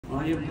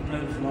I am the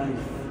bread of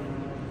life.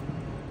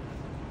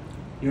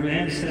 Your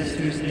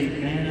ancestors ate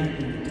manna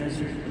in the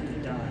desert, but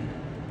they died.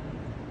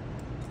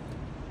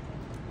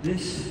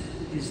 This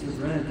is the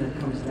bread that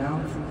comes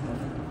down from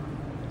heaven,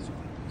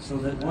 so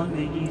that one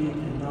may eat it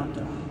and not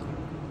die.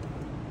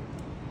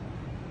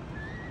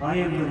 I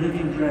am the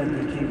living bread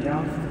that came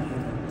down from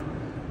heaven.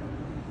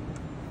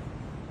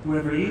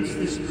 Whoever eats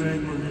this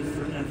bread will live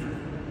forever.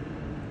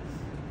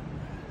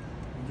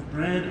 And the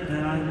bread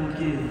that I will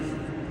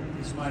give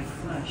is my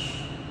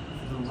flesh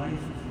for the life of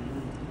the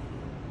world.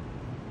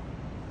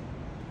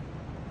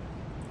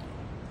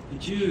 The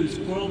Jews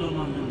quarreled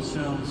among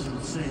themselves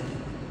and said,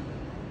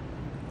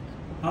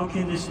 "How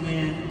can this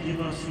man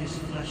give us his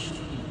flesh to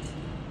eat?"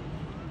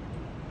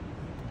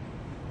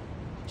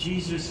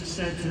 Jesus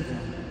said to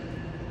them,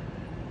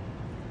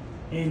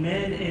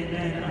 "Amen,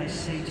 amen, I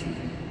say to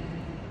you,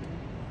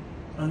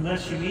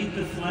 unless you eat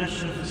the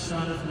flesh of the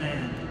Son of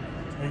Man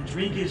and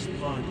drink his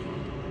blood,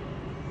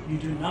 you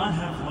do not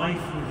have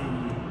life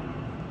within you.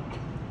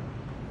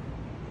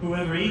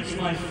 Whoever eats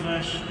my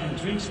flesh and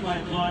drinks my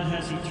blood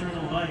has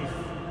eternal life,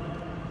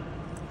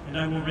 and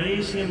I will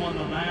raise him on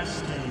the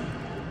last day.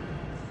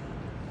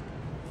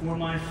 For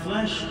my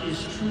flesh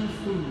is true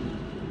food,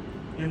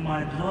 and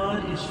my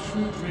blood is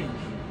true drink.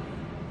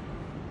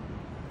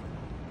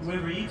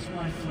 Whoever eats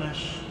my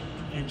flesh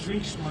and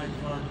drinks my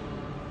blood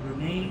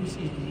remains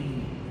in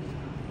me,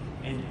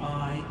 and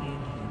I in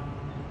him.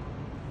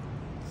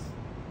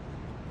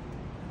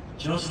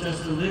 Just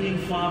as the living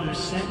Father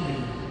sent me,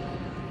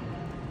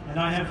 and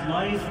I have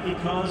life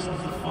because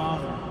of the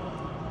Father,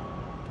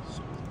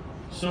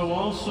 so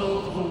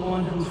also the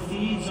one who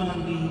feeds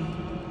on me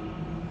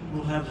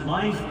will have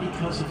life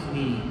because of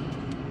me.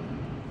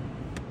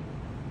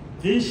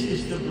 This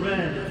is the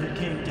bread that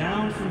came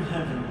down from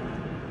heaven.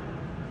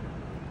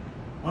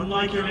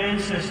 Unlike your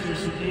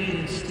ancestors who ate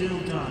and still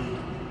died,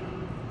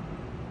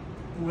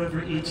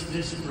 whoever eats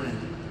this bread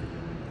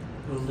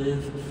will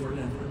live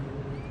forever."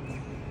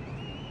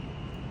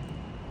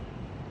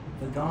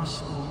 The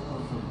Gospel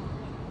of the Lord.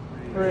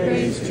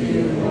 Praise to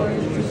you,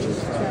 Lord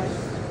Jesus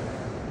Christ.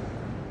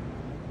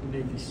 You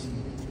may be seated.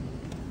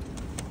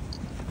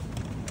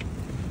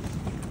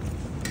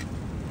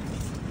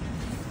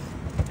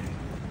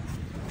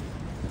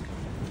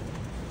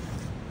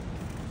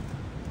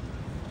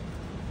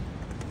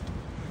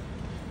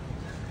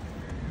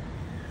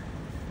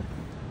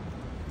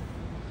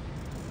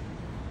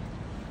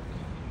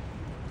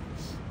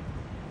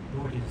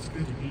 Lord, it's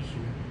good to be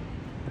here.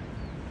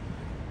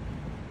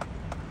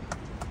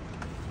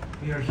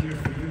 We are here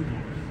for you,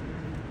 Lord.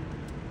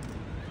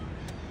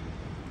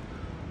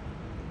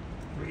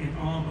 We're in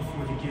awe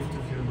before the gift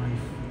of your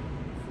life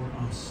for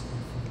us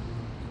and for the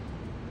world.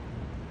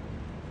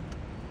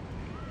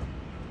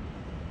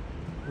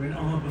 We're in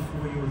awe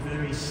before your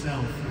very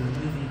self, your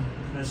living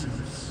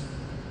presence,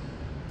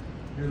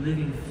 your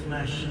living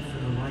flesh for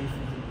the life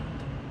of